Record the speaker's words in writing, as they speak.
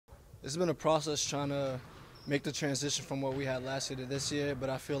It's been a process trying to make the transition from what we had last year to this year,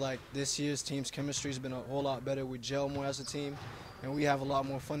 but I feel like this year's team's chemistry has been a whole lot better. We gel more as a team, and we have a lot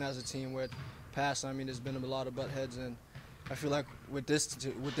more fun as a team. Where past, I mean, there's been a lot of butt heads, and I feel like with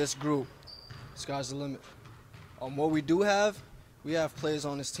this group, sky's the limit. What we have players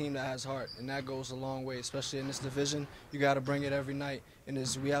on this team that has heart, and that goes a long way, especially in this division. You got to bring it every night. And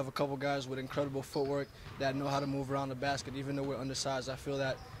we have a couple guys with incredible footwork that know how to move around the basket, even though we're undersized. I feel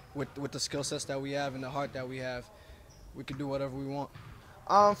that with the skill sets that we have and the heart that we have, we can do whatever we want.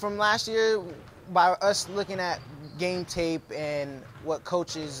 From last year, by us looking at game tape and what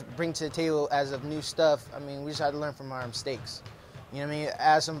coaches bring to the table as of new stuff, I mean, we just had to learn from our mistakes. You know what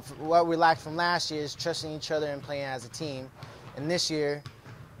I mean? What we lacked from last year is trusting each other and playing as a team. And this year,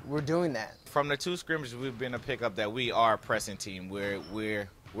 we're doing that. From the two scrimmages, we've been to pick up that we are a pressing team.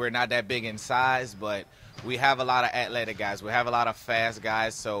 We're not that big in size, but we have a lot of athletic guys. We have a lot of fast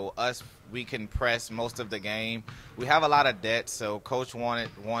guys, so we can press most of the game. We have a lot of depth, so Coach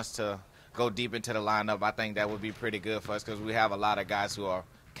wants to go deep into the lineup. I think that would be pretty good for us because we have a lot of guys who are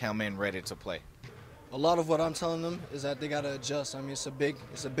come in ready to play. A lot of what I'm telling them is that they got to adjust. I mean, it's a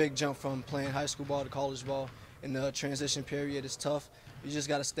big jump from playing high school ball to college ball. And the transition period is tough. You just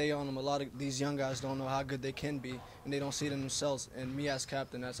got to stay on them. A lot of these young guys don't know how good they can be, and they don't see it in themselves. And me as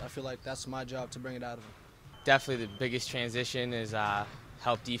captain, I feel like that's my job to bring it out of them. Definitely the biggest transition is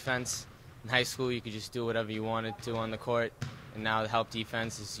help defense. In high school, you could just do whatever you wanted to on the court. And now the help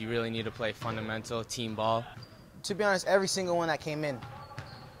defense is you really need to play fundamental team ball. To be honest, every single one that came in,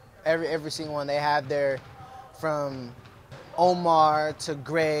 every single one, they have their, from Omar to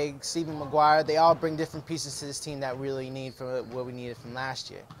Greg, Stephen McGuire, they all bring different pieces to this team that we really need for what we needed from last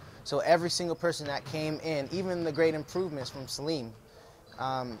year. So every single person that came in, even the great improvements from Salim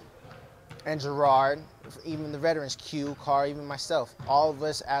and Gerard, even the veterans, Q, Carr, even myself, all of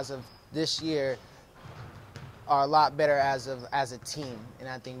us as of this year are a lot better as a team, and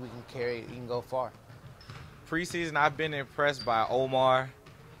I think we can go far. Preseason, I've been impressed by Omar.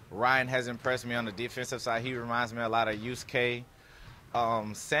 Ryan has impressed me on the defensive side. He reminds me a lot of Yusuke.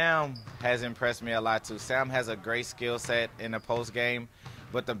 Sam has impressed me a lot too. Sam has a great skill set in the post game,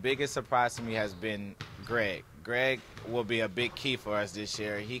 but the biggest surprise to me has been Greg. Greg will be a big key for us this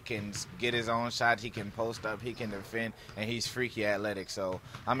year. He can get his own shot, he can post up, he can defend, and he's freaky athletic. So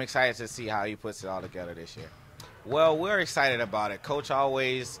I'm excited to see how he puts it all together this year. Well, we're excited about it. Coach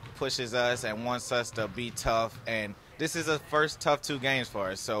always pushes us and wants us to be tough, and this is the first tough 2 games for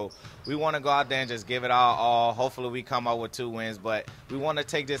us. So we want to go out there and just give it our all. Hopefully we come up with 2 wins, but we want to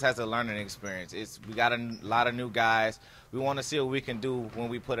take this as a learning experience. We got a lot of new guys. We want to see what we can do when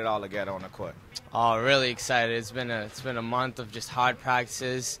we put it all together on the court. Oh, really excited. It's been a month of just hard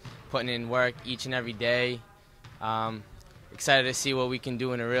practices, putting in work each and every day. Excited to see what we can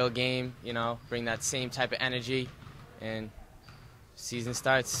do in a real game, you know, bring that same type of energy, and season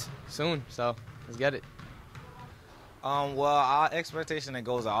starts soon, so let's get it. Well, our expectation and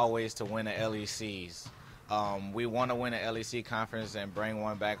goals are always to win the LECs. We want to win the LEC conference and bring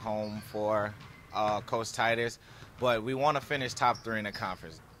one back home for Coach Titus, but we want to finish top 3 in the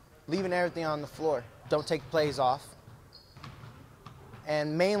conference. Leaving everything on the floor. Don't take plays off.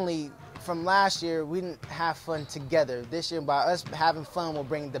 And mainly, from last year, we didn't have fun together. This year, by us having fun, will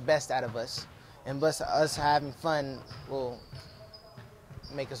bring the best out of us. And us having fun will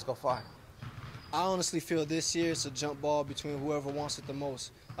make us go far. I honestly feel this year it's a jump ball between whoever wants it the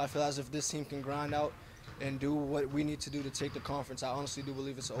most. I feel as if this team can grind out and do what we need to do to take the conference. I honestly do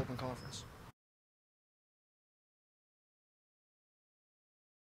believe it's an open conference.